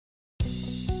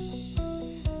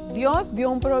Dios vio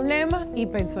un problema y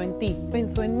pensó en ti,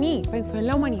 pensó en mí, pensó en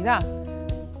la humanidad.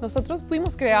 Nosotros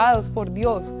fuimos creados por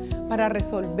Dios para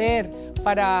resolver,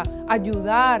 para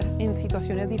ayudar en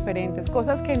situaciones diferentes,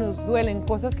 cosas que nos duelen,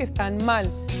 cosas que están mal.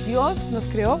 Dios nos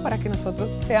creó para que nosotros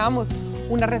seamos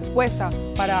una respuesta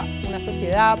para una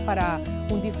sociedad, para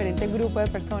un diferente grupo de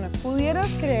personas.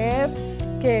 ¿Pudieras creer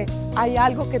que hay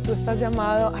algo que tú estás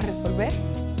llamado a resolver?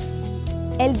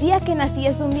 El día que nací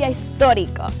es un día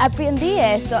histórico. Aprendí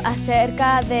eso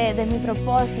acerca de mi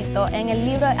propósito en el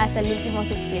libro Hasta el último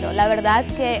suspiro. La verdad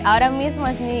que ahora mismo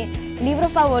es mi libro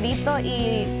favorito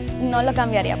y no lo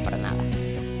cambiaría por nada.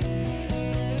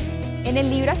 En el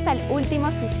libro Hasta el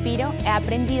último suspiro he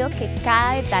aprendido que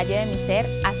cada detalle de mi ser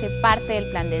hace parte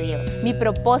del plan de Dios. Mi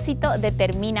propósito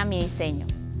determina mi diseño.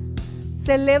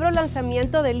 Celebro el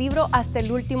lanzamiento del libro Hasta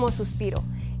el último suspiro.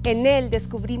 En él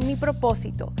descubrí mi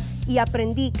propósito y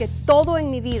aprendí que todo en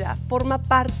mi vida forma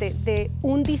parte de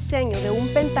un diseño, de un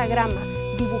pentagrama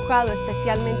dibujado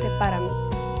especialmente para mí.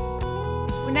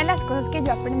 Una de las cosas que yo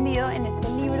he aprendido en este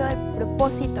libro de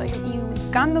propósito y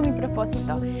buscando mi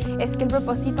propósito es que el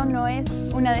propósito no es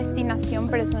una destinación,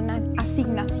 pero es una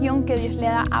asignación que Dios le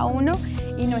da a uno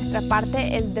y nuestra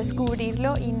parte es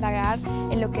descubrirlo e indagar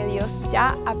en lo que Dios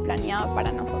ya ha planeado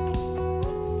para nosotros.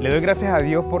 Le doy gracias a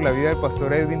Dios por la vida del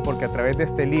pastor Edwin porque a través de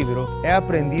este libro he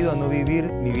aprendido a no vivir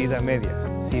mi vida a medias,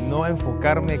 sino a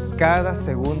enfocarme cada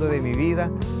segundo de mi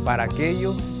vida para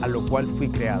aquello a lo cual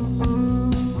fui creado.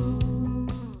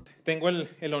 Tengo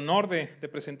el honor de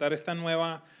presentar esta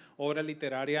nueva obra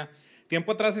literaria.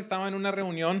 Tiempo atrás estaba en una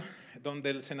reunión donde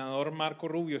el senador Marco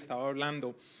Rubio estaba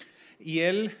hablando y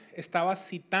él estaba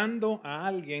citando a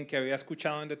alguien que había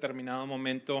escuchado en determinado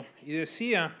momento y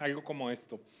decía algo como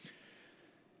esto: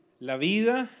 la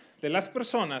vida de las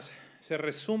personas se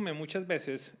resume muchas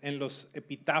veces en los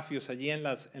epitafios, allí en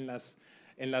las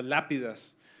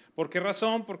lápidas. ¿Por qué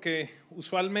razón? Porque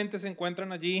usualmente se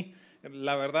encuentran allí,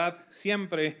 la verdad,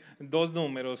 siempre dos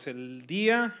números: el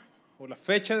día o la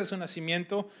fecha de su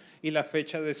nacimiento y la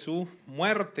fecha de su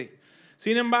muerte.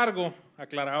 Sin embargo,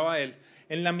 aclaraba él,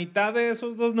 en la mitad de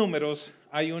esos dos números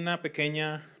hay una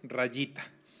pequeña rayita.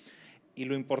 Y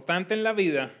lo importante en la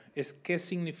vida es qué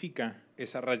significa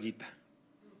esa rayita.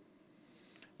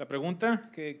 La pregunta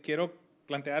que quiero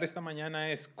plantear esta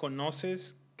mañana es: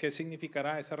 ¿conoces qué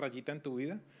significará esa rayita en tu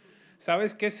vida?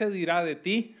 ¿Sabes qué se dirá de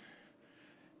ti?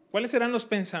 ¿Cuáles serán los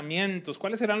pensamientos?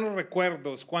 ¿Cuáles serán los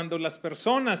recuerdos? Cuando las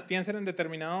personas piensen en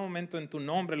determinado momento en tu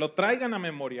nombre, lo traigan a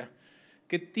memoria,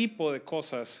 ¿qué tipo de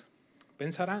cosas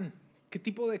pensarán? ¿Qué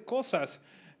tipo de cosas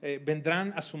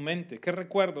vendrán a su mente? ¿Qué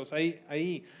recuerdos?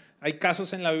 Hay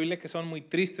casos en la Biblia que son muy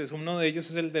tristes. Uno de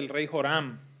ellos es el del rey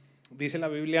Joram. Dice la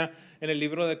Biblia en el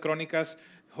libro de Crónicas,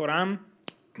 Joram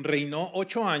reinó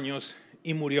 8 años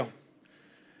y murió.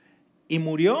 Y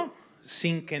murió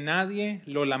sin que nadie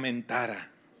lo lamentara.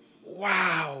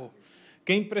 ¡Wow!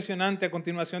 ¡Qué impresionante! A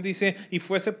continuación dice, y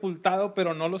fue sepultado,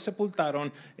 pero no lo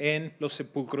sepultaron en los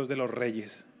sepulcros de los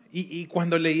reyes. Y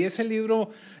cuando leí ese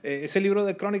libro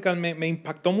de Crónicas me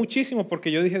impactó muchísimo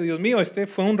porque yo dije, Dios mío, este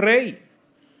fue un rey.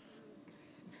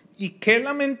 Y qué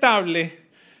lamentable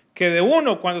que de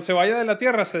uno cuando se vaya de la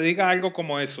tierra se diga algo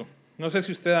como eso. No sé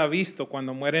si usted ha visto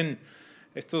cuando mueren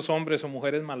estos hombres o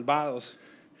mujeres malvados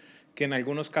que en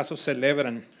algunos casos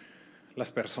celebran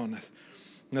las personas.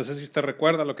 No sé si usted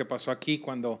recuerda lo que pasó aquí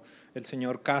cuando el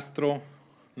señor Castro,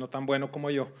 no tan bueno como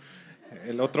yo,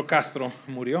 el otro Castro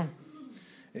murió.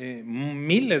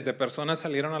 Miles de personas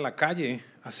salieron a la calle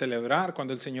a celebrar.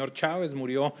 Cuando el señor Chávez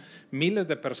murió, miles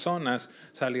de personas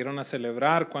salieron a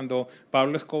celebrar. Cuando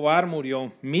Pablo Escobar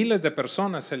murió, miles de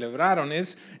personas celebraron.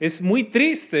 Es muy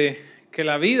triste que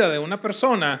la vida de una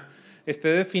persona esté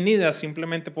definida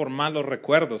simplemente por malos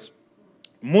recuerdos.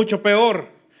 Mucho peor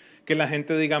que la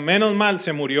gente diga, menos mal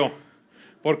se murió,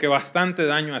 porque bastante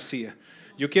daño hacía.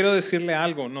 Yo quiero decirle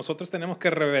algo, nosotros tenemos que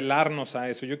revelarnos a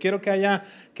eso. Yo quiero que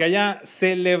haya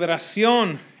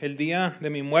celebración el día de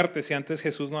mi muerte si antes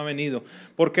Jesús no ha venido.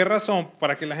 ¿Por qué razón?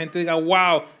 Para que la gente diga,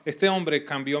 wow, este hombre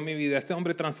cambió mi vida, este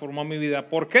hombre transformó mi vida.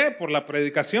 ¿Por qué? Por la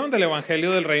predicación del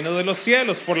Evangelio del Reino de los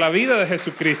Cielos, por la vida de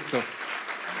Jesucristo.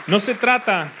 No se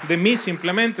trata de mí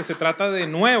simplemente, se trata de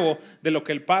nuevo de lo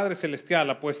que el Padre Celestial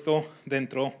ha puesto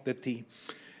dentro de ti.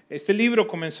 Este libro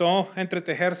comenzó a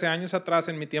entretejerse años atrás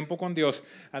en mi tiempo con Dios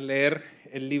al leer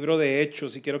el libro de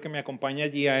Hechos, y quiero que me acompañe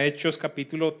allí a Hechos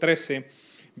capítulo 13,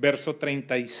 verso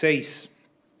 36.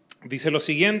 Dice lo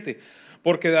siguiente: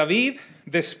 porque David,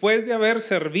 después de haber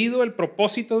servido el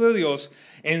propósito de Dios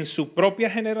en su propia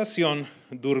generación,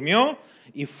 durmió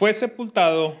y fue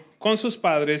sepultado con sus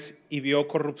padres y vio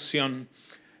corrupción.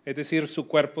 es decir, su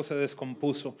cuerpo se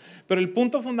descompuso. Pero el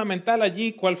punto fundamental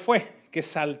allí, ¿cuál fue? Que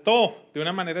saltó de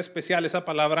una manera especial esa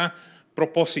palabra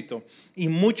propósito y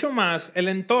mucho más el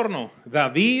entorno.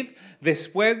 David,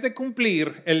 después de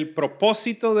cumplir el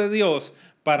propósito de Dios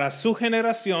para su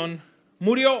generación,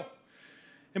 murió.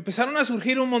 Empezaron a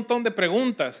surgir un montón de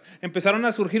preguntas, empezaron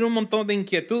a surgir un montón de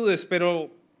inquietudes,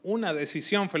 pero una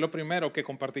decisión fue lo primero que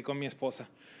compartí con mi esposa.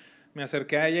 Me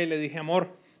acerqué a ella y le dije,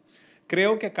 amor,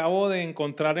 creo que acabo de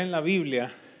encontrar en la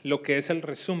Biblia lo que es el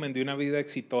resumen de una vida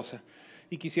exitosa.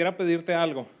 Y quisiera pedirte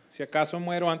algo, si acaso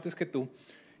muero antes que tú,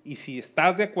 y si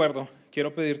estás de acuerdo,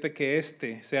 quiero pedirte que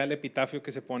este sea el epitafio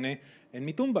que se pone en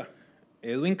mi tumba.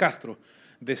 Edwin Castro,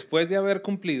 después de haber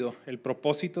cumplido el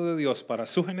propósito de Dios para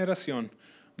su generación,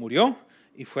 murió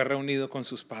y fue reunido con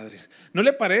sus padres. ¿No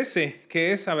le parece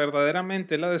que esa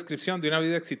verdaderamente es la descripción de una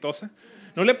vida exitosa?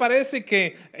 ¿No le parece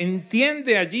que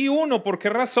entiende allí uno por qué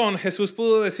razón Jesús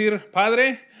pudo decir,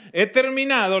 Padre, he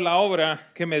terminado la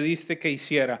obra que me diste que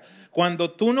hiciera?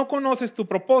 Cuando tú no conoces tu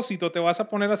propósito, te vas a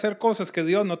poner a hacer cosas que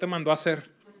Dios no te mandó a hacer.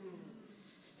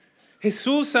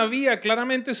 Jesús sabía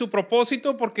claramente su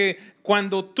propósito porque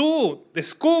cuando tú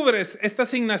descubres esta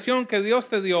asignación que Dios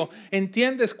te dio,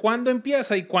 entiendes cuándo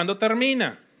empieza y cuándo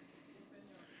termina.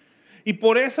 Y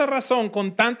por esa razón,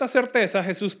 con tanta certeza,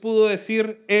 Jesús pudo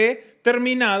decir, he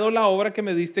terminado la obra que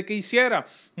me diste que hiciera.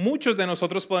 Muchos de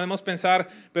nosotros podemos pensar,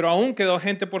 pero aún quedó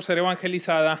gente por ser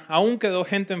evangelizada, aún quedó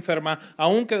gente enferma,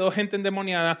 aún quedó gente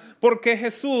endemoniada. ¿Por qué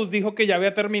Jesús dijo que ya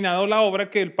había terminado la obra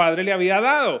que el Padre le había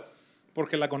dado?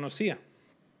 Porque la conocía.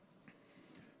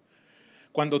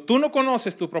 Cuando tú no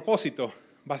conoces tu propósito,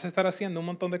 vas a estar haciendo un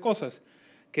montón de cosas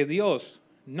que Dios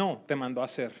no te mandó a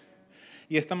hacer.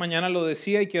 Y esta mañana lo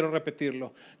decía y quiero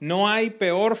repetirlo. No hay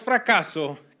peor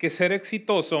fracaso que ser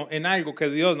exitoso en algo que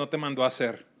Dios no te mandó a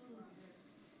hacer.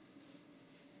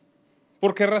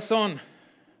 ¿Por qué razón?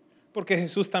 Porque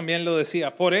Jesús también lo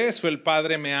decía. Por eso el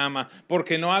Padre me ama,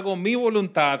 porque no hago mi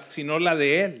voluntad, sino la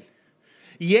de Él.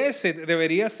 Y ese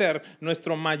debería ser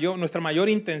nuestra mayor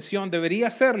intención, debería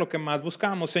ser lo que más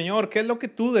buscamos. Señor, ¿qué es lo que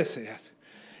tú deseas?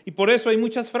 Y por eso hay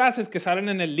muchas frases que salen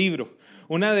en el libro.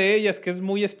 Una de ellas que es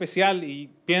muy especial y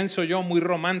pienso yo muy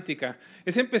romántica,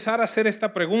 es empezar a hacer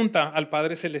esta pregunta al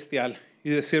Padre Celestial y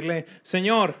decirle,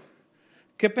 Señor,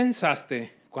 ¿qué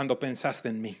pensaste cuando pensaste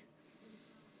en mí?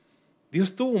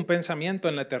 Dios tuvo un pensamiento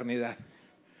en la eternidad.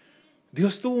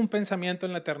 Dios tuvo un pensamiento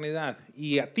en la eternidad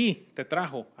y a ti te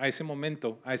trajo a ese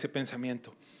momento, a ese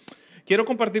pensamiento. Quiero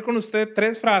compartir con usted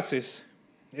 3 frases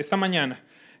esta mañana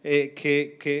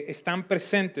que están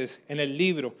presentes en el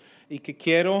libro y que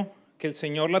quiero que el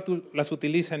Señor las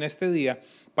utilice en este día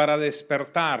para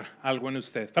despertar algo en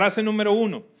usted. Frase número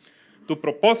 1, tu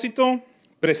propósito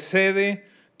precede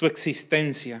tu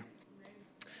existencia.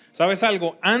 ¿Sabes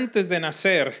algo? Antes de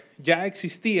nacer ya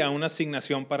existía una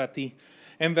asignación para ti.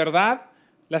 En verdad,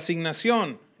 la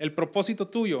asignación, el propósito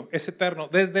tuyo es eterno.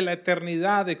 Desde la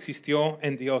eternidad existió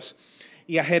en Dios.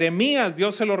 Y a Jeremías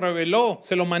Dios se lo reveló,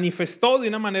 se lo manifestó de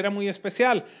una manera muy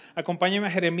especial. Acompáñame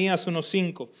a Jeremías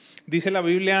 1:5. Dice la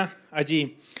Biblia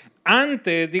allí.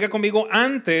 Antes, diga conmigo,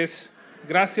 antes,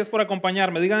 gracias por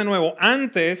acompañarme, diga de nuevo,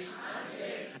 antes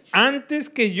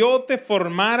que yo te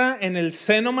formara en el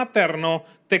seno materno,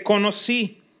 te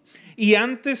conocí. Y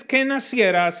antes que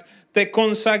nacieras, te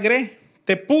consagré,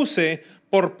 te puse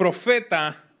por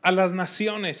profeta a las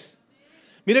naciones.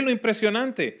 Miren lo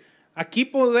impresionante. Aquí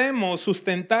podemos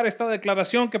sustentar esta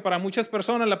declaración que para muchas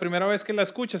personas la primera vez que la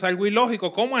escuchas es algo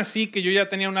ilógico. ¿Cómo así que yo ya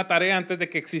tenía una tarea antes de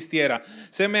que existiera?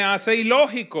 Se me hace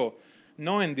ilógico.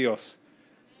 No en Dios.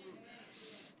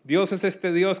 Dios es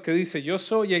este Dios que dice, yo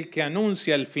soy el que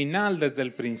anuncia el final desde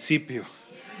el principio.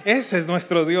 Ese es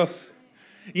nuestro Dios.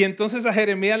 Y entonces a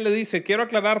Jeremías le dice, quiero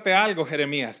aclararte algo,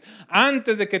 Jeremías.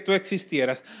 Antes de que tú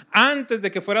existieras, antes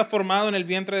de que fueras formado en el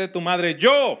vientre de tu madre,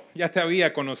 yo ya te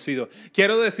había conocido.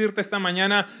 Quiero decirte esta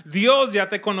mañana, Dios ya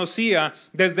te conocía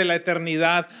desde la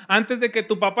eternidad. Antes de que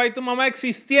tu papá y tu mamá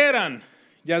existieran,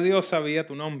 ya Dios sabía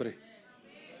tu nombre.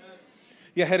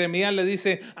 Y a Jeremías le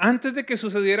dice, antes de que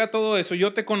sucediera todo eso,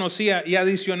 yo te conocía y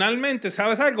adicionalmente,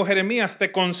 ¿sabes algo? Jeremías,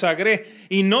 te consagré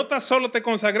y no tan solo te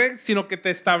consagré, sino que te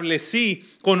establecí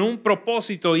con un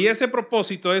propósito y ese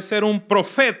propósito es ser un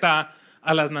profeta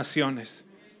a las naciones.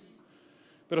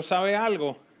 Pero ¿sabe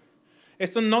algo?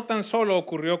 Esto no tan solo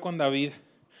ocurrió con David,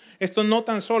 esto no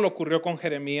tan solo ocurrió con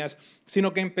Jeremías,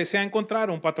 sino que empecé a encontrar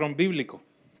un patrón bíblico.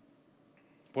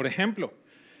 Por ejemplo,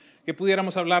 que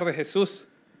pudiéramos hablar de Jesús.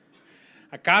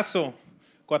 ¿Acaso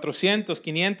 400,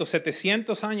 500,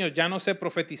 700 años ya no se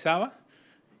profetizaba?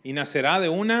 Y nacerá de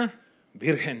una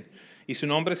virgen. Y su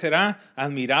nombre será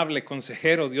admirable,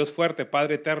 consejero, Dios fuerte,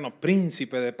 Padre eterno,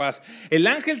 príncipe de paz. El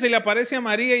ángel se le aparece a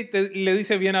María y le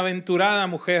dice, bienaventurada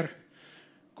mujer,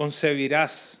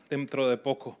 concebirás dentro de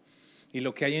poco. Y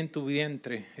lo que hay en tu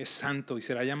vientre es santo y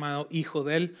será llamado Hijo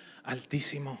del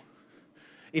Altísimo.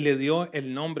 Y le dio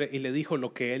el nombre y le dijo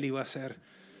lo que él iba a hacer.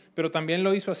 Pero también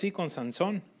lo hizo así con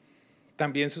Sansón.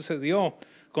 También sucedió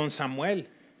con Samuel.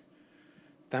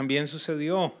 También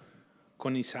sucedió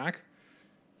con Isaac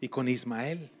y con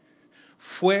Ismael.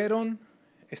 Fueron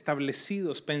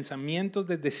establecidos pensamientos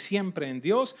desde siempre en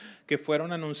Dios que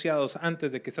fueron anunciados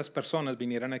antes de que estas personas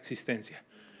vinieran a existencia.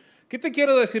 ¿Qué te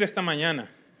quiero decir esta mañana?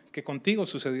 Que contigo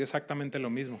sucedió exactamente lo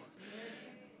mismo.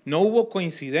 No hubo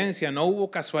coincidencia, no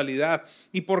hubo casualidad.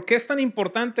 ¿Y por qué es tan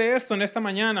importante esto en esta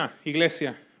mañana,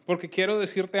 iglesia? Porque quiero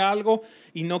decirte algo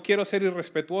y no quiero ser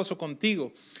irrespetuoso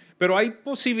contigo. Pero hay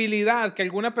posibilidad que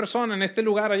alguna persona en este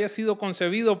lugar haya sido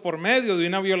concebido por medio de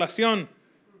una violación.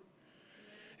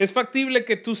 Es factible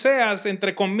que tú seas,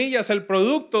 entre comillas, el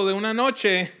producto de una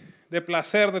noche de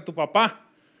placer de tu papá.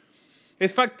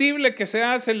 Es factible que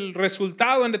seas el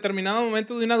resultado en determinado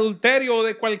momento de un adulterio o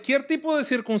de cualquier tipo de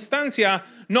circunstancia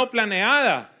no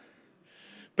planeada.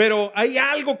 Pero hay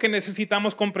algo que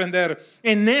necesitamos comprender.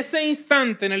 En ese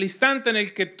instante, en el instante en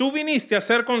el que tú viniste a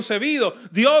ser concebido,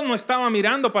 Dios no estaba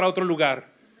mirando para otro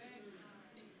lugar.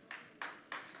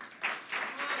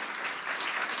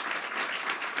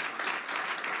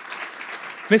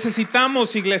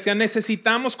 Necesitamos, iglesia,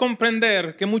 necesitamos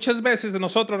comprender que muchas veces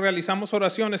nosotros realizamos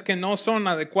oraciones que no son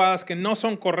adecuadas, que no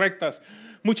son correctas.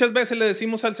 Muchas veces le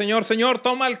decimos al Señor, Señor,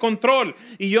 toma el control.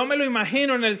 Y yo me lo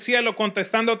imagino en el cielo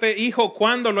contestándote, hijo,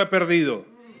 ¿cuándo lo he perdido?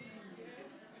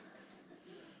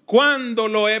 ¿Cuándo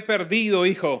lo he perdido,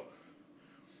 hijo?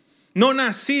 No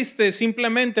naciste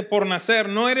simplemente por nacer,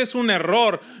 no eres un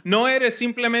error, no eres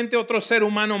simplemente otro ser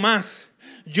humano más.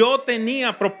 Yo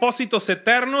tenía propósitos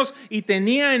eternos y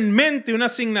tenía en mente una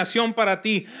asignación para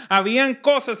ti. Habían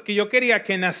cosas que yo quería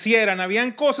que nacieran,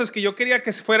 habían cosas que yo quería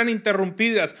que fueran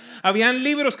interrumpidas, habían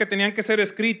libros que tenían que ser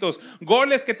escritos,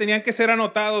 goles que tenían que ser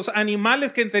anotados,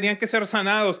 animales que tenían que ser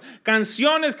sanados,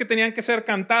 canciones que tenían que ser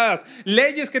cantadas,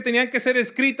 leyes que tenían que ser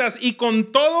escritas, y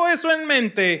con todo eso en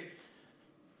mente,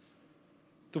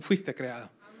 tú fuiste creado.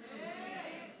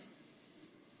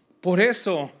 Por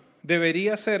eso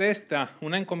debería ser esta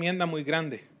una encomienda muy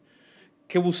grande,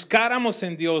 que buscáramos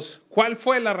en Dios cuál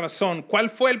fue la razón, cuál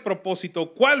fue el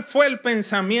propósito, cuál fue el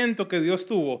pensamiento que Dios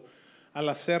tuvo al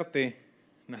hacerte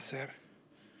nacer.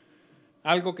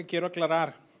 Algo que quiero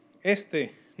aclarar,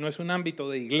 este no es un ámbito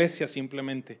de iglesia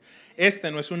simplemente, este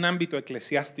no es un ámbito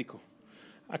eclesiástico.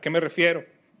 ¿A qué me refiero?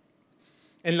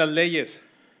 En las leyes,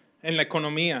 en la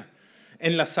economía,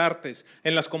 en las artes,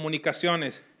 en las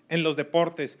comunicaciones, en los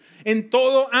deportes, en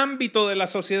todo ámbito de la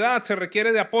sociedad se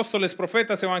requiere de apóstoles,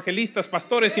 profetas, evangelistas,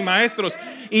 pastores y maestros,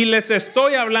 y les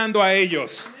estoy hablando a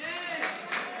ellos.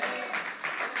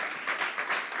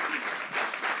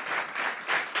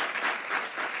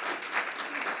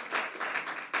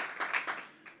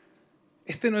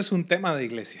 Este no es un tema de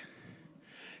iglesia.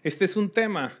 Este es un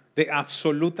tema de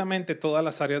absolutamente todas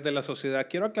las áreas de la sociedad.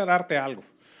 Quiero aclararte algo.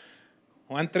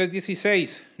 Juan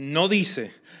 3:16 no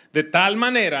dice, de tal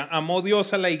manera amó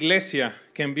Dios a la iglesia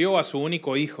que envió a su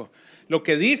único hijo. Lo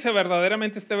que dice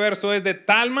verdaderamente este verso es, de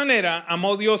tal manera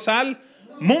amó Dios al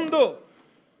mundo.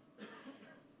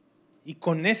 Y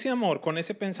con ese amor, con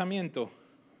ese pensamiento,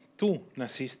 tú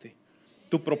naciste.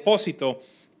 Tu propósito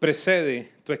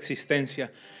precede tu existencia.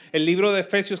 El libro de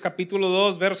Efesios capítulo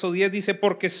 2, verso 10 dice,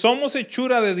 porque somos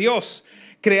hechura de Dios,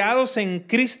 creados en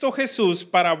Cristo Jesús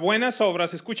para buenas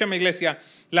obras, escúchame iglesia,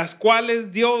 las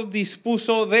cuales Dios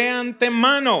dispuso de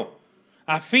antemano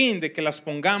a fin de que las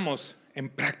pongamos en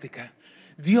práctica.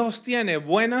 Dios tiene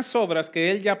buenas obras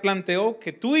que Él ya planteó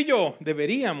que tú y yo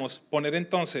deberíamos poner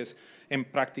entonces en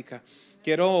práctica.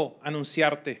 Quiero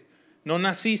anunciarte, no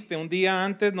naciste un día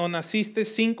antes, no naciste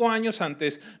 5 años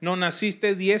antes, no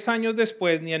naciste 10 años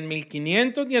después, ni en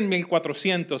 1500 ni en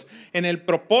 1400. En el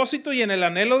propósito y en el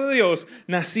anhelo de Dios,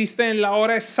 naciste en la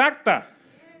hora exacta,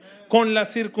 con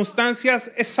las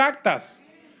circunstancias exactas.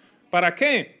 ¿Para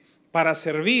qué? Para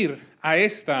servir a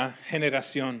esta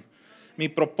generación. Mi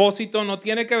propósito no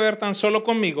tiene que ver tan solo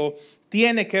conmigo,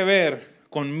 tiene que ver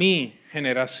con mi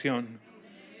generación.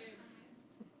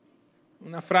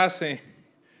 Una frase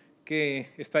que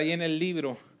está ahí en el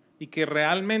libro y que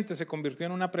realmente se convirtió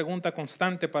en una pregunta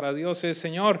constante para Dios es,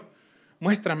 Señor,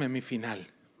 muéstrame mi final.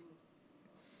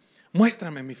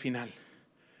 Muéstrame mi final.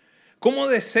 ¿Cómo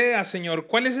deseas, Señor?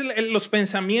 ¿Cuáles son los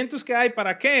pensamientos que hay?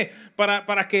 ¿Para qué?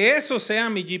 Para que eso sea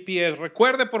mi GPS.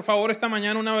 Recuerde, por favor, esta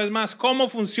mañana una vez más cómo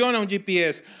funciona un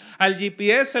GPS. Al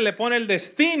GPS se le pone el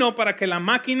destino para que la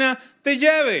máquina te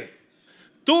lleve.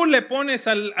 Tú le pones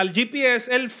al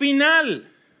GPS el final.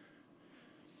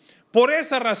 Por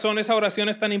esa razón esa oración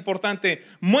es tan importante.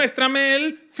 Muéstrame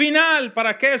el final.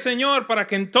 ¿Para qué, Señor? Para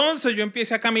que entonces yo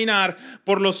empiece a caminar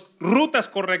por las rutas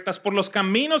correctas, por los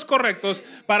caminos correctos,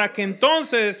 para que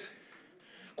entonces,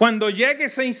 cuando llegue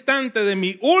ese instante de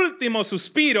mi último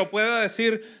suspiro, pueda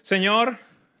decir, Señor,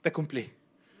 te cumplí.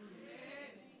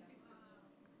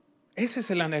 Ese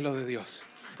es el anhelo de Dios.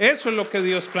 Eso es lo que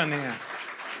Dios planea.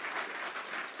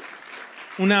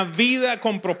 Una vida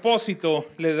con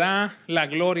propósito le da la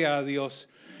gloria a Dios.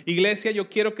 Iglesia, yo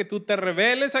quiero que tú te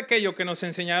reveles aquello que nos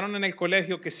enseñaron en el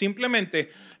colegio, que simplemente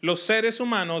los seres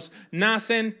humanos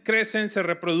nacen, crecen, se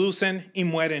reproducen y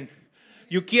mueren.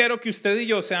 Yo quiero que usted y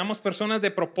yo seamos personas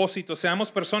de propósito, seamos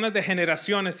personas de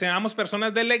generaciones, seamos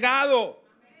personas de legado.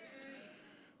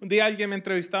 Un día alguien me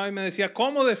entrevistaba y me decía,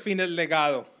 ¿cómo define el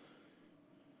legado?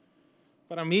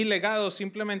 Para mí, legado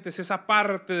simplemente es esa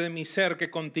parte de mi ser que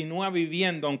continúa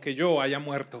viviendo aunque yo haya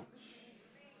muerto.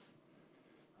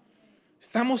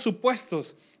 Estamos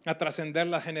supuestos a trascender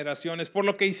las generaciones. Por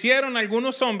lo que hicieron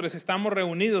algunos hombres, estamos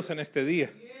reunidos en este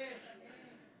día.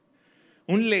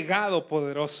 Un legado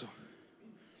poderoso.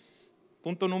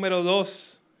 Punto número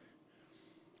 2.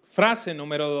 Frase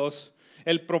número 2.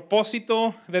 El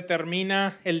propósito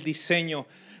determina el diseño.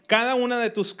 Cada una de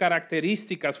tus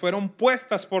características fueron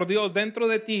puestas por Dios dentro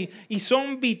de ti y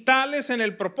son vitales en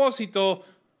el propósito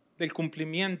del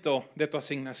cumplimiento de tu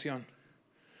asignación.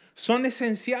 Son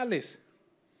esenciales.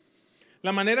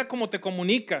 La manera como te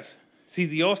comunicas, si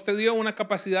Dios te dio una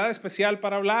capacidad especial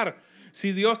para hablar,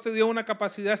 si Dios te dio una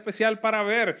capacidad especial para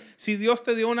ver, si Dios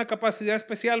te dio una capacidad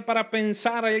especial para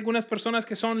pensar. Hay algunas personas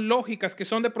que son lógicas, que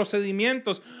son de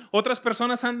procedimientos. Otras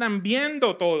personas andan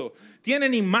viendo todo.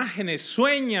 Tienen imágenes,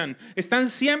 sueñan, están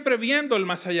siempre viendo el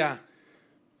más allá.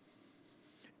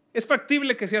 Es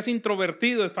factible que seas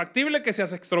introvertido, es factible que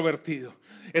seas extrovertido,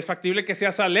 es factible que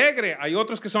seas alegre. Hay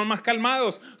otros que son más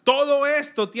calmados. Todo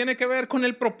esto tiene que ver con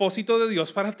el propósito de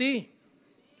Dios para ti.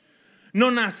 No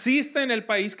naciste en el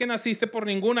país que naciste por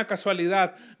ninguna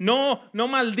casualidad. No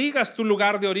maldigas tu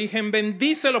lugar de origen.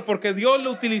 Bendícelo porque Dios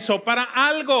lo utilizó para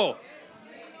algo.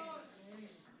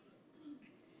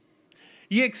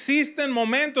 Y existen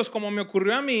momentos, como me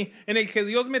ocurrió a mí, en el que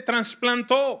Dios me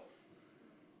trasplantó.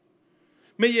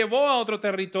 Me llevó a otro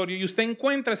territorio y usted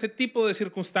encuentra ese tipo de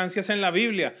circunstancias en la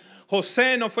Biblia.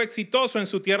 José no fue exitoso en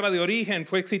su tierra de origen,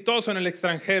 fue exitoso en el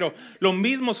extranjero. Lo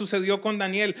mismo sucedió con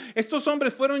Daniel. Estos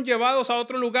hombres fueron llevados a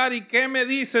otro lugar. ¿Y qué me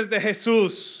dices de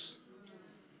Jesús?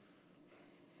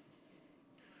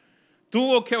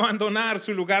 Tuvo que abandonar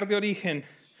su lugar de origen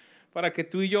para que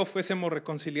tú y yo fuésemos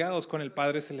reconciliados con el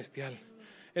Padre Celestial.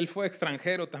 Él fue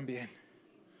extranjero también.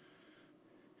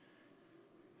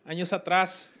 Años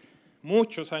atrás,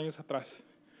 muchos años atrás,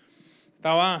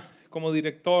 estaba como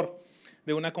director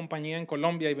de una compañía en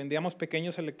Colombia y vendíamos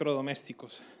pequeños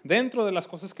electrodomésticos. Dentro de las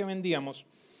cosas que vendíamos,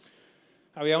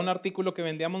 había un artículo que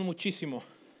vendíamos muchísimo,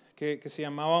 que se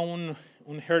llamaba un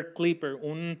hair clipper,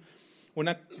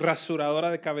 una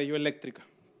rasuradora de cabello eléctrica.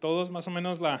 Todos más o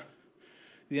menos la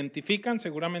identifican,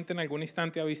 seguramente en algún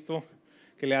instante ha visto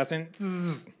que le hacen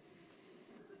zzz.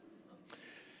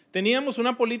 Teníamos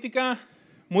una política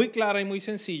muy clara y muy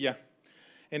sencilla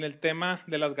en el tema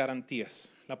de las garantías.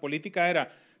 La política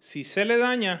era, si se le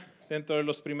daña dentro de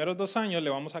los primeros 2 años, le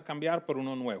vamos a cambiar por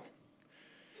uno nuevo.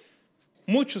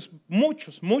 Muchos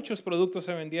productos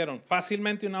se vendieron.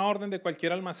 Fácilmente una orden de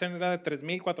cualquier almacén era de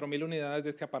 3,000, 4,000 unidades de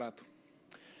este aparato.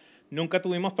 Nunca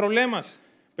tuvimos problemas,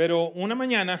 pero una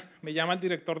mañana me llama el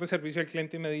director de servicio al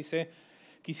cliente y me dice,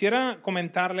 quisiera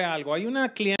comentarle algo. Hay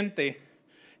una cliente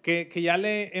que ya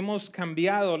le hemos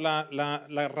cambiado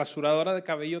la rasuradora de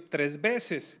cabello 3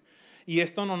 veces y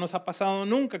esto no nos ha pasado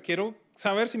nunca. Quiero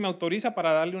saber si me autoriza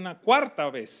para darle una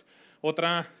 4ª vez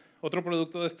otro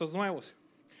producto de estos nuevos.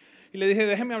 Y le dije,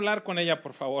 déjeme hablar con ella,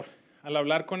 por favor. Al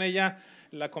hablar con ella,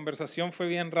 la conversación fue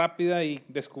bien rápida y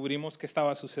descubrimos qué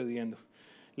estaba sucediendo.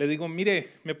 Le digo,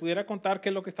 mire, ¿me pudiera contar qué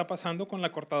es lo que está pasando con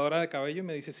la cortadora de cabello? Y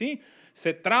me dice, sí,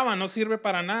 se traba, no sirve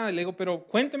para nada. Y le digo, pero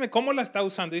cuénteme cómo la está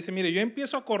usando. Y dice, mire, yo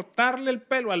empiezo a cortarle el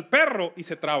pelo al perro y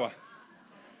se traba.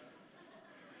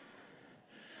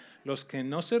 Los que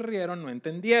no se rieron no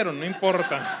entendieron, no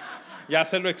importa. Ya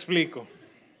se lo explico.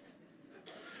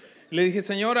 Le dije,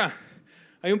 señora,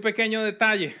 hay un pequeño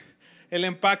detalle. El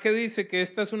empaque dice que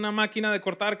esta es una máquina de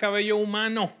cortar cabello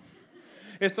humano.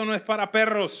 Esto no es para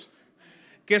perros.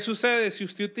 ¿qué sucede? Si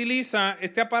usted utiliza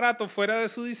este aparato fuera de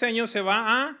su diseño, se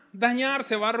va a dañar,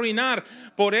 se va a arruinar.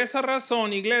 Por esa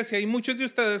razón, iglesia, hay muchos de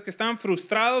ustedes que están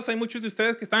frustrados, hay muchos de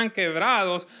ustedes que están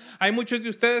quebrados, hay muchos de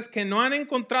ustedes que no han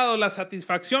encontrado la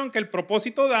satisfacción que el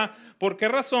propósito da. ¿Por qué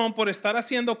razón? Por estar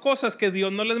haciendo cosas que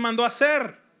Dios no les mandó a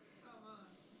hacer.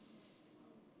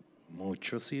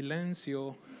 Mucho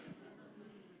silencio.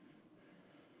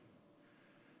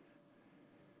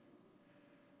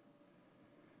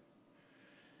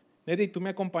 Neri, tú me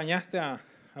acompañaste a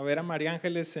ver a María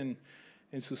Ángeles en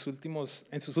sus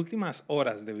últimas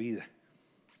horas de vida.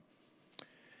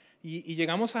 Y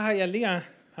llegamos a Hialeah,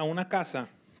 a una casa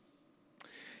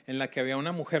en la que había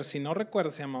una mujer, si no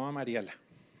recuerdo, se llamaba Mariela.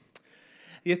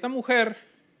 Y esta mujer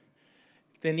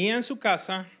tenía en su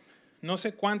casa, no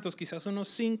sé cuántos, quizás unos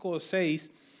 5 o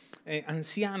 6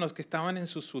 ancianos que estaban en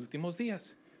sus últimos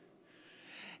días.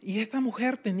 Y esta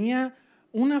mujer tenía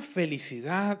una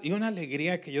felicidad y una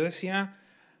alegría que yo decía,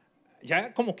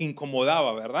 ya como que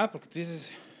incomodaba, ¿verdad? Porque tú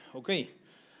dices, ok,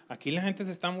 aquí la gente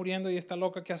se está muriendo y esta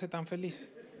loca que hace tan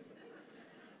feliz.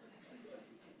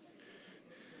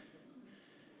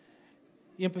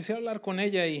 Y empecé a hablar con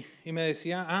ella y me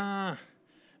decía,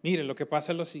 mire, lo que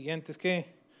pasa es lo siguiente, es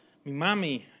que mi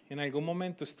mami en algún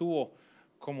momento estuvo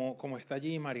como está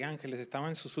allí María Ángeles, estaba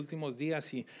en sus últimos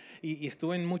días y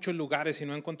estuve en muchos lugares y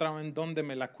no encontraba en dónde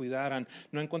me la cuidaran,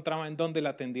 no encontraba en dónde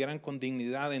la atendieran con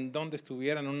dignidad, en dónde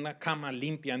estuviera en una cama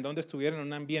limpia, en dónde estuviera en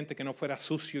un ambiente que no fuera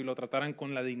sucio y lo trataran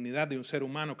con la dignidad de un ser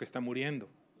humano que está muriendo.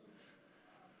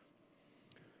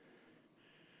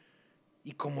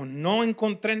 Y como no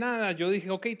encontré nada, yo dije,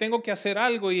 ok, tengo que hacer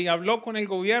algo. Y habló con el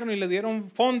gobierno y le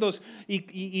dieron fondos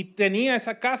y tenía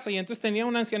esa casa. Y entonces tenía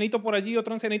un ancianito por allí,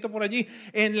 otro ancianito por allí.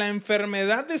 En la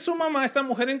enfermedad de su mamá, esta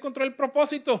mujer encontró el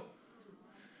propósito.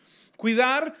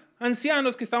 Cuidar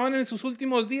ancianos que estaban en sus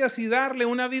últimos días y darle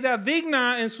una vida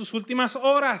digna en sus últimas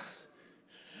horas.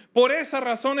 Por esa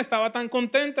razón estaba tan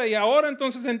contenta y ahora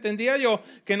entonces entendía yo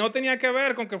que no tenía que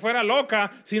ver con que fuera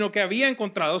loca, sino que había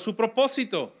encontrado su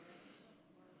propósito.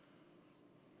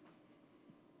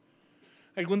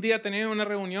 Algún día tenía una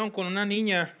reunión con una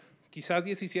niña, quizás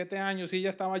 17 años, y ella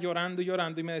estaba llorando y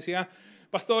llorando y me decía,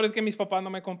 pastor, es que mis papás no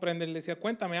me comprenden. Le decía,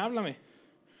 cuéntame, háblame.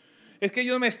 Es que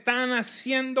ellos me están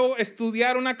haciendo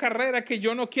estudiar una carrera que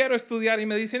yo no quiero estudiar y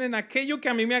me dicen en aquello que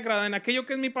a mí me agrada, en aquello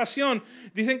que es mi pasión,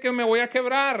 dicen que me voy a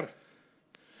quebrar.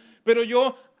 Pero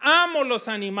yo amo los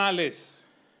animales.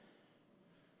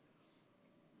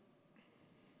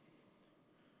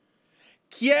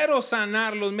 Quiero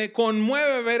sanarlos, me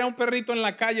conmueve ver a un perrito en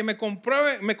la calle, me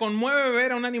conmueve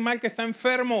ver a un animal que está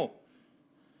enfermo.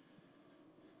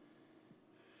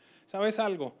 ¿Sabes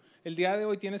algo? El día de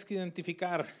hoy tienes que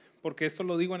identificar, porque esto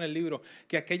lo digo en el libro,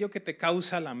 que aquello que te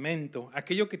causa lamento,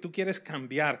 aquello que tú quieres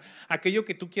cambiar, aquello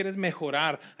que tú quieres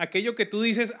mejorar, aquello que tú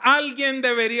dices, alguien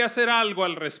debería hacer algo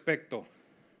al respecto,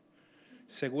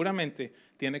 seguramente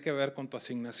tiene que ver con tu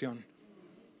asignación.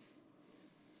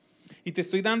 Y te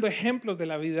estoy dando ejemplos de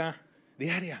la vida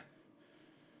diaria.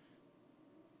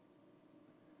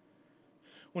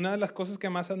 Una de las cosas que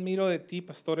más admiro de ti,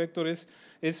 Pastor Héctor,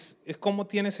 es cómo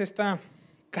tienes esta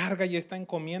carga y esta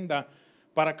encomienda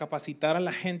para capacitar a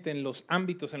la gente en los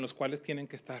ámbitos en los cuales tienen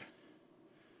que estar.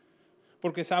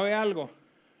 Porque sabe algo,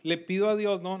 le pido a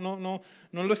Dios, no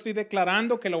lo estoy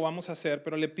declarando que lo vamos a hacer,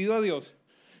 pero le pido a Dios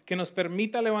que nos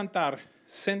permita levantar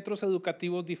centros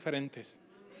educativos diferentes.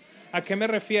 ¿A qué me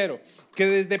refiero? Que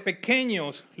desde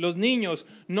pequeños los niños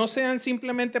no sean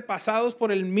simplemente pasados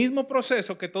por el mismo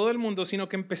proceso que todo el mundo, sino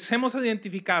que empecemos a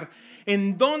identificar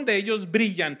en dónde ellos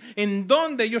brillan, en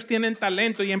dónde ellos tienen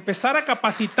talento y empezar a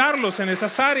capacitarlos en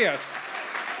esas áreas.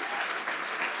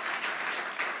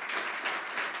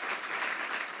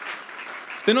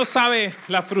 Usted no sabe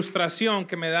la frustración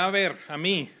que me da ver a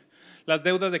mí las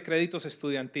deudas de créditos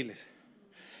estudiantiles.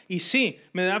 Y sí,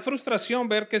 me da frustración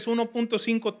ver que es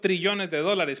 1.5 trillones de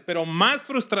dólares, pero más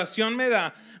frustración me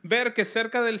da ver que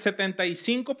cerca del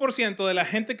 75% de la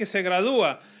gente que se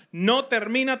gradúa no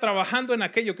termina trabajando en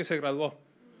aquello que se graduó.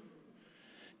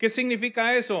 ¿Qué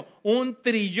significa eso? 1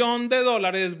 trillón de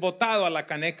dólares botado a la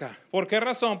caneca. ¿Por qué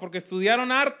razón? Porque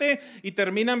estudiaron arte y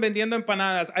terminan vendiendo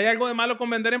empanadas. ¿Hay algo de malo con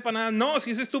vender empanadas? No,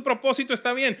 si ese es tu propósito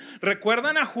está bien.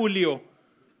 ¿Recuerdan a Julio?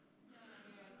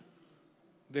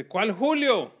 ¿De cuál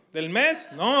Julio? ¿Del mes?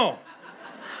 No.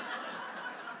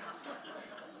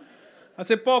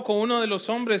 Hace poco uno de los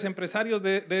hombres empresarios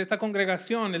de esta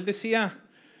congregación, él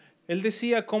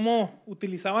decía cómo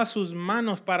utilizaba sus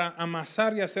manos para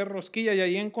amasar y hacer rosquilla, y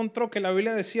ahí encontró que la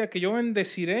Biblia decía que yo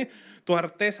bendeciré tu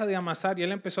arteza de amasar, y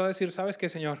él empezó a decir, ¿sabes qué,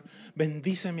 Señor?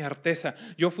 Bendice mi arteza.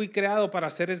 Yo fui creado para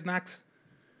hacer snacks.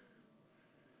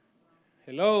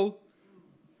 Hello.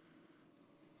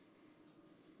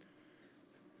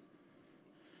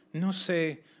 No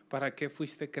sé para qué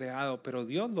fuiste creado, pero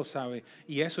Dios lo sabe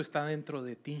y eso está dentro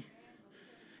de ti.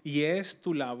 Y es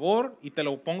tu labor, y te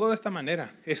lo pongo de esta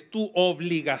manera, es tu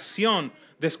obligación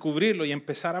descubrirlo y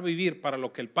empezar a vivir para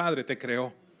lo que el Padre te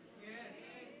creó.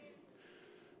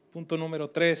 Punto número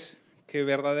 3, que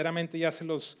verdaderamente ya se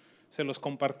los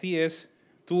compartí, es: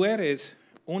 tú eres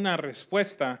una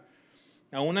respuesta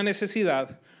a una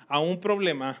necesidad, a un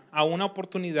problema, a una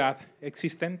oportunidad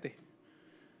existente.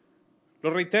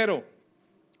 Lo reitero,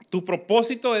 tu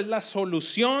propósito es la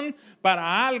solución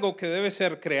para algo que debe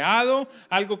ser creado,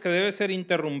 algo que debe ser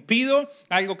interrumpido,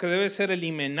 algo que debe ser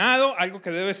eliminado, algo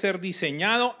que debe ser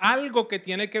diseñado, algo que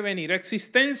tiene que venir a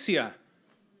existencia.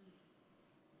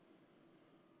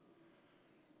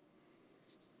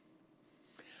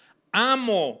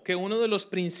 Amo que uno de los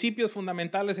principios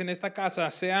fundamentales en esta casa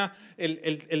sea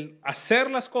el hacer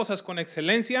las cosas con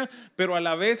excelencia, pero a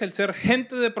la vez el ser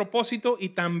gente de propósito y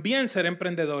también ser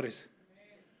emprendedores.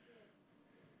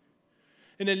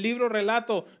 En el libro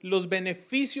relato los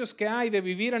beneficios que hay de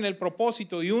vivir en el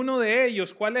propósito, y uno de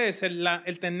ellos, ¿cuál es?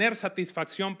 El tener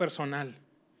satisfacción personal.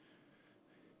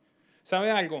 ¿Sabe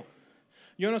algo?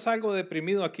 Yo no salgo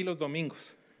deprimido aquí los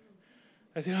domingos.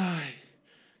 Es decir, ay,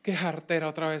 qué jartera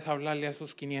otra vez hablarle a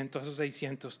esos 500, a esos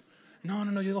 600.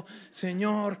 No, yo digo,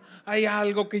 Señor, hay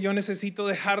algo que yo necesito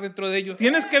dejar dentro de ellos.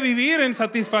 Tienes que vivir en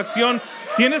satisfacción,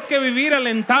 tienes que vivir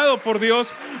alentado por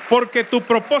Dios, porque tu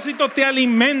propósito te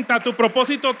alimenta, tu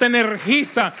propósito te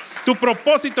energiza, tu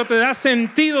propósito te da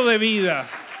sentido de vida.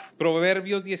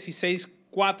 Proverbios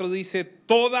 16:4 dice: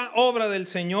 toda obra del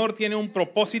Señor tiene un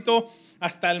propósito,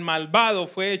 hasta el malvado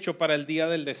fue hecho para el día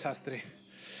del desastre.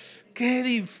 Qué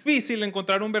difícil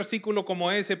encontrar un versículo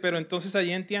como ese, pero entonces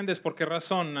ahí entiendes por qué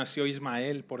razón nació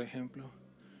Ismael, por ejemplo.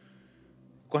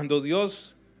 Cuando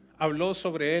Dios habló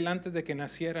sobre él antes de que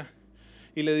naciera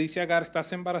y le dice a Agar: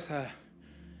 estás embarazada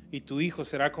y tu hijo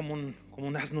será como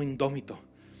un asno indómito,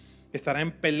 estará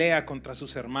en pelea contra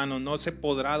sus hermanos, no se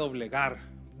podrá doblegar,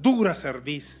 dura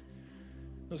cerviz.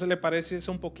 ¿No se le parece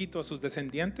eso un poquito a sus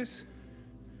descendientes?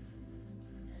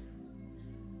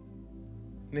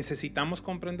 Necesitamos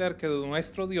comprender que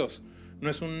nuestro Dios no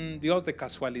es un Dios de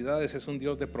casualidades, es un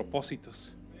Dios de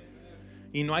propósitos.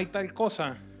 Y no hay tal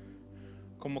cosa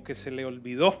como que se le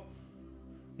olvidó.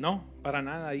 No, para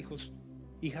nada, hijos,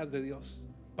 hijas de Dios,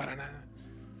 para nada.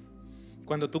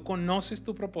 Cuando tú conoces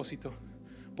tu propósito,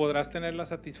 podrás tener la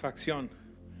satisfacción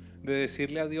de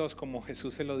decirle a Dios, como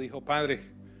Jesús se lo dijo: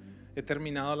 Padre, he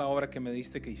terminado la obra que me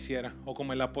diste que hiciera. O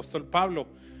como el apóstol Pablo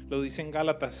lo dice en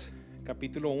Gálatas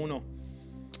capítulo 1,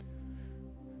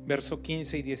 verso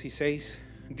 15 y 16.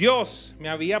 Dios me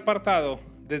había apartado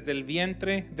desde el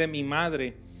vientre de mi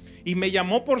madre y me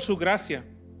llamó por su gracia.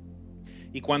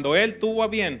 Y cuando Él tuvo a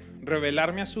bien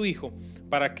revelarme a su Hijo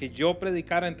para que yo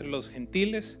predicara entre los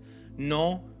gentiles,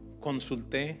 no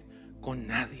consulté con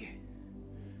nadie.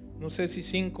 No sé si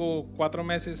 5 o 4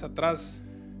 meses atrás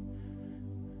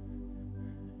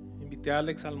invité a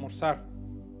Alex a almorzar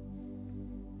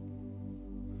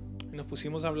y nos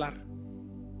pusimos a hablar.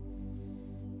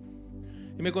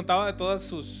 Y me contaba de todos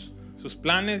sus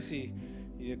planes y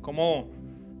de cómo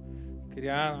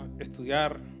quería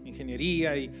estudiar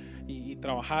ingeniería y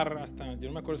trabajar hasta, yo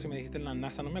no me acuerdo si me dijiste en la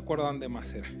NASA, no me acuerdo dónde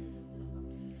más era.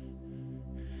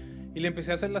 Y le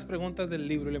empecé a hacer las preguntas del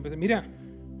libro y le empecé: mira,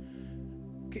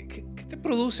 ¿qué te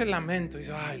produce el lamento? Y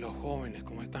dice: ay, los jóvenes,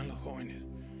 ¿cómo están los jóvenes?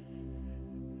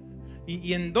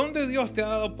 ¿Y en dónde Dios te ha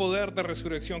dado poder de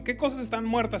resurrección? ¿Qué cosas están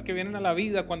muertas que vienen a la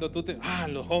vida cuando tú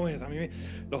los jóvenes,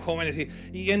 los jóvenes.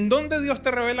 ¿Y en dónde Dios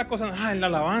te revela cosas? En la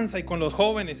alabanza y con los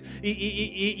jóvenes.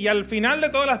 Y al final de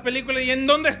todas las películas, ¿y en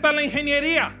dónde está la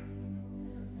ingeniería?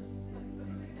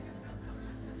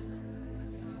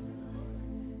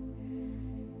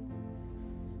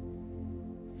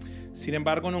 Sin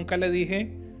embargo, nunca le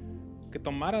dije que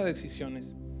tomara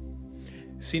decisiones,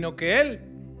 sino que él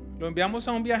lo enviamos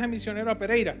a un viaje misionero a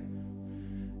Pereira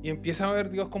y empieza a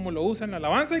ver Dios cómo lo usa en la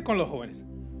alabanza y con los jóvenes.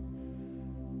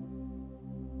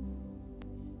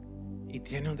 Y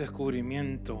tiene un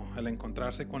descubrimiento al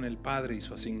encontrarse con el Padre y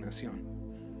su asignación.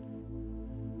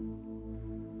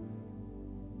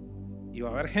 Y va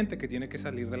a haber gente que tiene que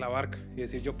salir de la barca y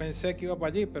decir: yo pensé que iba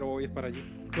para allí, pero hoy es para allí.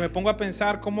 Que me pongo a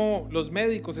pensar cómo los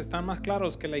médicos están más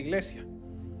claros que la iglesia.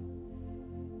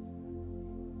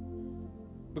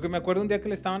 Porque me acuerdo un día que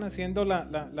le estaban haciendo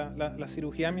la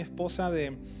cirugía a mi esposa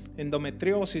de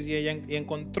endometriosis y ella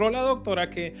encontró la doctora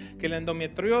que la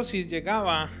endometriosis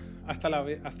llegaba hasta el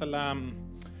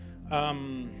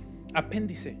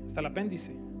apéndice.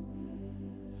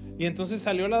 Y Y entonces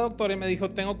salió la doctora y me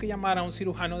dijo, tengo que llamar a un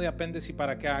cirujano de apéndice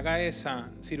para que haga esa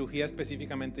cirugía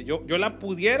específicamente. Yo la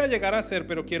pudiera llegar a hacer,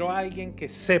 pero quiero a alguien que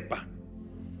sepa.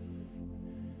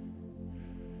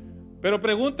 Pero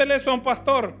pregúntele eso a un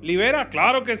pastor. ¿Libera?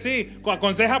 Claro que sí.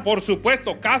 ¿Aconseja? Por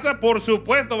supuesto. ¿Casa? Por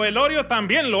supuesto. ¿Velorio?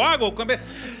 También lo hago.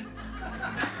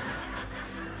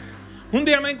 Un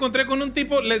día me encontré con un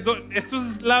tipo, esto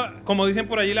es como dicen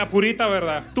por allí, la purita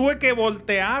verdad. Tuve que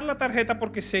voltear la tarjeta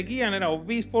porque seguían, era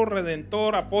obispo,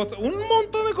 redentor, apóstol, un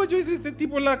montón de cosas. Yo dije, este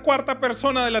tipo es la cuarta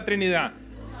persona de la Trinidad.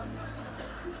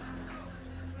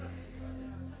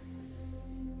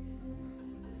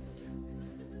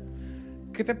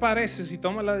 ¿Qué te parece si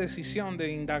tomas la decisión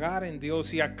de indagar en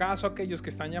Dios? Y acaso aquellos que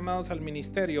están llamados al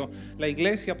ministerio, la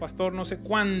iglesia, pastor, no sé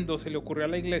cuándo se le ocurrió a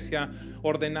la iglesia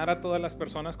ordenar a todas las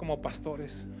personas como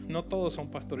pastores. No todos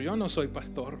son pastores, yo no soy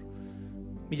pastor.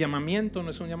 Mi llamamiento no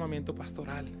es un llamamiento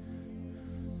pastoral.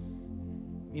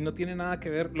 Y no tiene nada que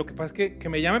ver, lo que pasa es que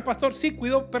me llame pastor, sí,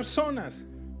 cuido personas.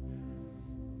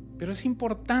 Pero es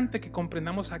importante que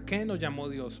comprendamos a qué nos llamó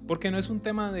Dios, porque no es un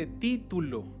tema de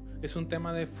título. Es un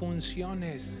tema de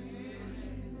funciones.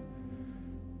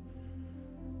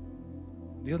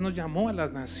 Dios nos llamó a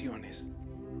las naciones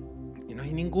y no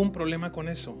hay ningún problema con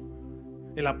eso.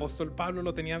 El apóstol Pablo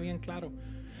lo tenía bien claro.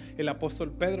 El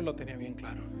apóstol Pedro lo tenía bien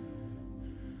claro.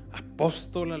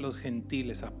 Apóstol a los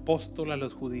gentiles, apóstol a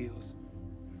los judíos.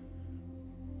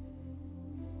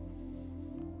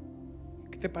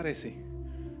 ¿Qué te parece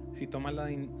si tomas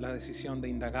la decisión de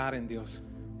indagar en Dios?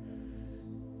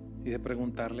 Y de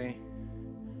preguntarle,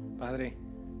 Padre,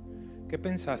 ¿qué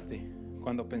pensaste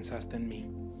cuando pensaste en mí?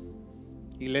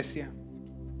 Iglesia,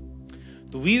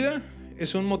 tu vida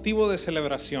es un motivo de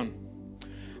celebración.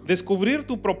 Descubrir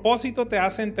tu propósito te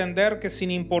hace entender que sin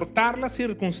importar las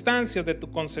circunstancias de tu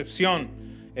concepción,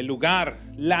 el lugar,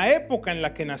 la época en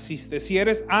la que naciste, si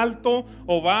eres alto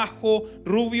o bajo,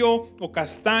 rubio o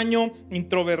castaño,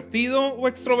 introvertido o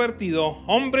extrovertido,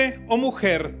 hombre o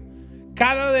mujer,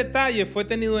 cada detalle fue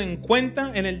tenido en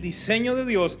cuenta en el diseño de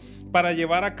Dios para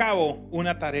llevar a cabo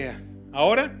una tarea.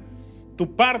 Ahora,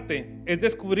 tu parte es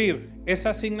descubrir esa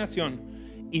asignación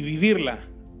y vivirla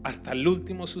hasta el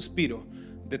último suspiro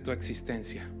de tu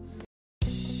existencia.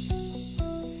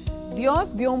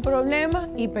 Dios vio un problema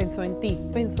y pensó en ti,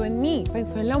 pensó en mí,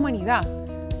 pensó en la humanidad.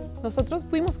 Nosotros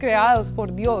fuimos creados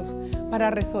por Dios para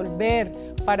resolver,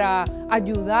 para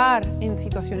ayudar en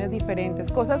situaciones diferentes,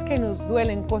 cosas que nos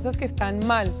duelen, cosas que están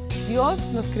mal. Dios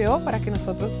nos creó para que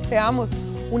nosotros seamos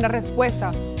una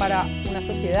respuesta para una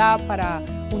sociedad, para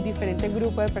un diferente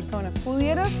grupo de personas.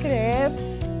 ¿Pudieras creer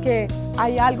que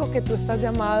hay algo que tú estás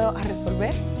llamado a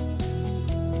resolver?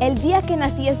 El día que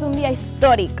nací es un día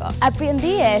histórico.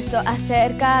 Aprendí eso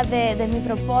acerca de mi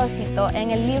propósito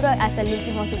en el libro Hasta el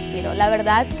último suspiro. La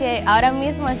verdad que ahora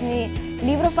mismo es mi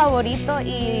libro favorito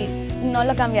y no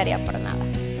lo cambiaría por nada.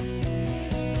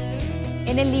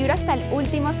 En el libro Hasta el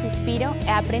último suspiro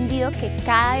he aprendido que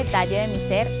cada detalle de mi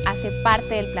ser hace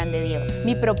parte del plan de Dios.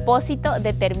 Mi propósito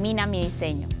determina mi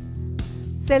diseño.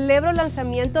 Celebro el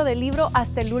lanzamiento del libro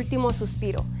Hasta el último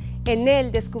suspiro. En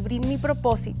él descubrí mi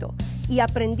propósito y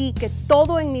aprendí que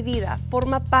todo en mi vida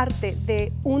forma parte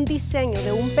de un diseño,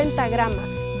 de un pentagrama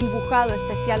dibujado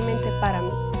especialmente para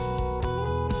mí.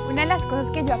 Una de las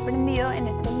cosas que yo he aprendido en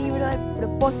este libro de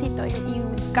propósito y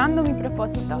buscando mi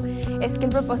propósito es que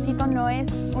el propósito no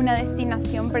es una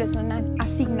destinación, pero es una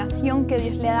asignación que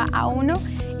Dios le da a uno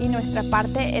y nuestra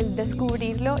parte es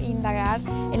descubrirlo e indagar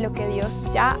en lo que Dios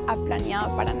ya ha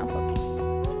planeado para nosotros.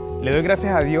 Le doy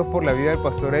gracias a Dios por la vida del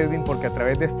pastor Edwin, porque a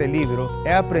través de este libro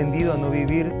he aprendido a no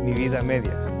vivir mi vida a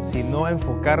medias, sino a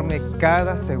enfocarme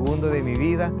cada segundo de mi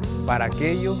vida para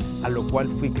aquello a lo cual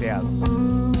fui creado.